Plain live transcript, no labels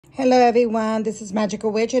Hello everyone, this is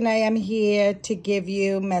Magical Witch and I am here to give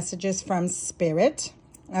you messages from Spirit.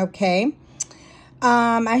 Okay.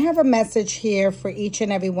 I have a message here for each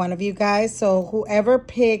and every one of you guys. So whoever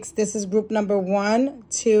picks, this is group number 1,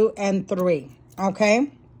 2, and 3.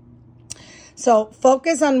 Okay. So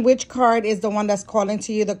focus on which card is the one that's calling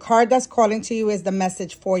to you. The card that's calling to you is the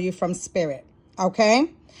message for you from Spirit.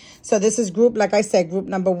 Okay. So this is group, like I said, group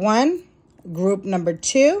number 1, group number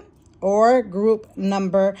 2, or group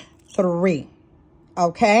number 3.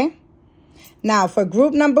 Okay. Now for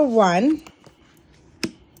group number 1,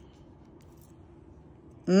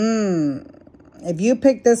 if you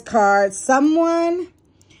pick this card, someone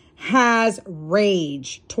has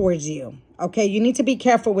rage towards you. Okay, you need to be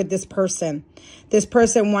careful with this person. This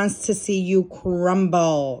person wants to see you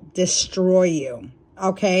crumble, destroy you.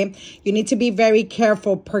 Okay, you need to be very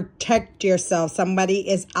careful. Protect yourself. Somebody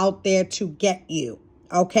is out there to get you.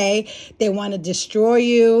 Okay, they want to destroy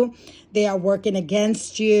you. They are working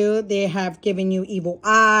against you. They have given you evil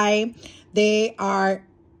eye. They are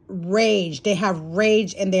rage. They have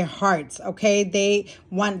rage in their hearts. Okay, they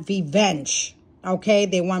want revenge. Okay,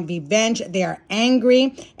 they want revenge. They are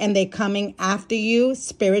angry and they're coming after you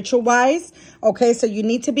spiritual wise. Okay, so you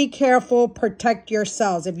need to be careful. Protect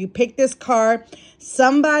yourselves. If you pick this card,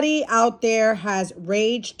 somebody out there has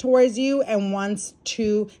rage towards you and wants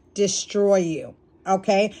to destroy you.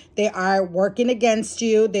 Okay, they are working against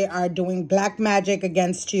you. They are doing black magic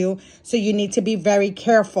against you. So you need to be very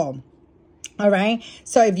careful. All right.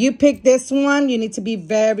 So if you pick this one, you need to be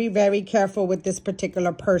very, very careful with this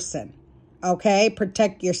particular person. Okay,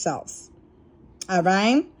 protect yourselves. All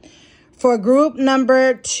right. For group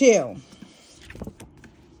number 2,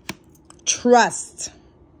 trust.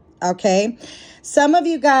 Okay. Some of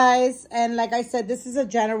you guys, and like I said, this is a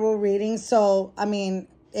general reading. So, I mean,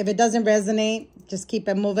 if it doesn't resonate, just keep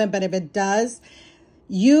it moving. But if it does,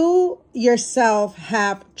 you yourself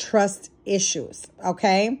have trust issues.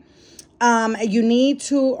 Okay. You need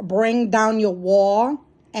to bring down your wall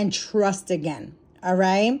and trust again. All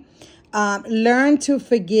right. Learn to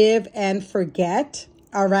forgive and forget.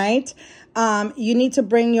 All right. You need to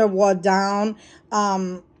bring your wall down.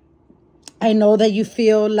 I know that you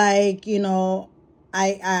feel like, you don't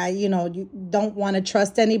want to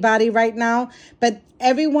trust anybody right now, but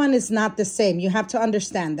everyone is not the same. You have to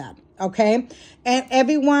understand that. Okay. And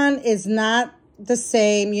everyone is not the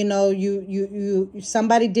same. You know,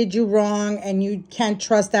 somebody did you wrong and you can't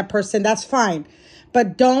trust that person. That's fine.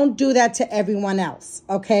 But don't do that to everyone else,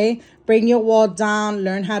 okay? Bring your wall down.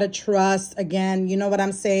 Learn how to trust. Again, you know what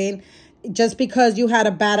I'm saying? Just because you had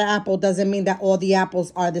a bad apple doesn't mean that all the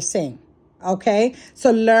apples are the same, okay? So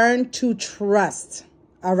learn to trust,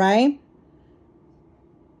 all right?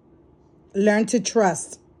 Learn to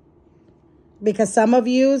trust. Because some of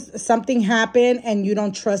you, something happened and you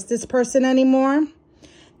don't trust this person anymore.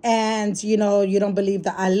 And, you don't believe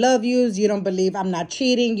that I love you. You don't believe I'm not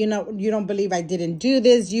cheating. You don't believe I didn't do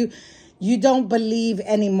this. You don't believe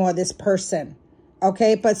anymore this person.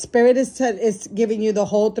 Okay. But Spirit is giving you the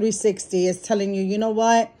whole 360. It's telling you, you know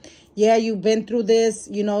what? Yeah, you've been through this.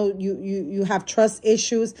 You have trust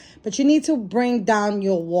issues, but you need to bring down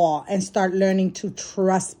your wall and start learning to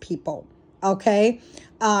trust people. Okay.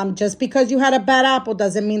 Just because you had a bad apple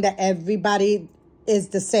doesn't mean that everybody is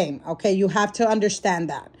the same. Okay, you have to understand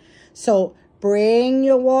that. So bring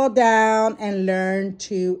your wall down and learn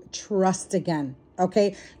to trust again.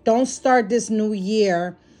 Okay, don't start this new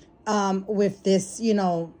year with this,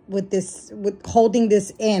 with holding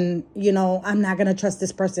this in. I'm not gonna trust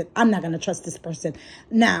this person. I'm not gonna trust this person.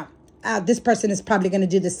 Now, this person is probably gonna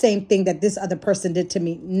do the same thing that this other person did to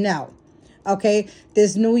me. No. Okay,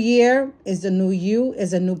 this new year is a new you,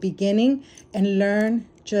 is a new beginning, and learn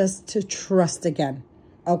just to trust again.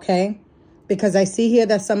 Okay, because I see here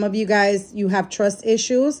that some of you guys, you have trust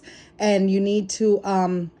issues and you need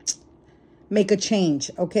to make a change.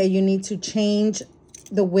 Okay, you need to change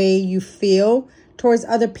the way you feel towards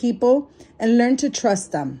other people and learn to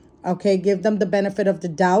trust them. Okay, give them the benefit of the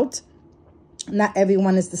doubt. Not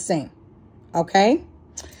everyone is the same. Okay,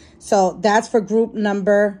 so that's for group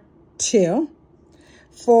number 2.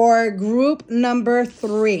 For group number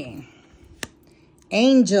 3,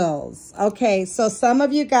 angels. Okay, so some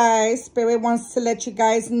of you guys, Spirit wants to let you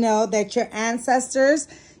guys know that your ancestors,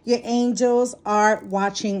 your angels are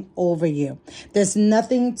watching over you. There's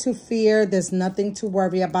nothing to fear. There's nothing to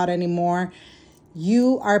worry about anymore.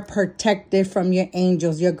 You are protected from your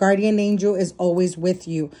angels. Your guardian angel is always with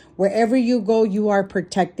you. Wherever you go, you are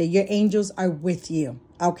protected. Your angels are with you.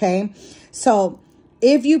 Okay, so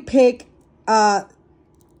if you pick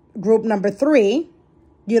group number 3,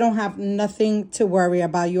 you don't have nothing to worry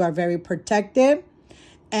about. You are very protected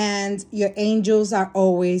and your angels are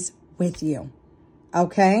always with you.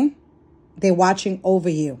 Okay? They're watching over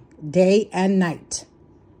you day and night.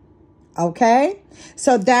 Okay?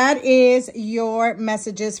 So that is your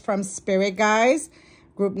messages from Spirit, guys.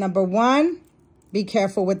 Group number 1, be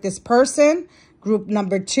careful with this person. Group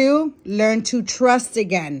number 2, learn to trust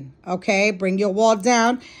again. Okay? Bring your wall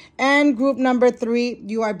down. And group number 3,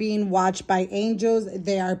 you are being watched by angels.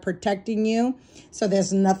 They are protecting you. So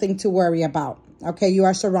there's nothing to worry about. Okay? You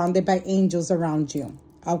are surrounded by angels around you.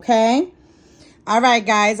 Okay? All right,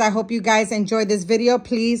 guys. I hope you guys enjoyed this video.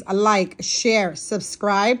 Please like, share,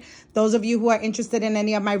 subscribe. Those of you who are interested in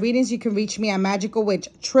any of my readings, you can reach me at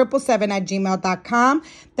magicalwitch777@gmail.com.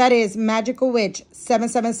 That is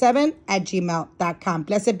magicalwitch777@gmail.com.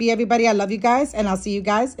 Blessed be everybody. I love you guys, and I'll see you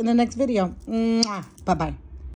guys in the next video. Bye-bye.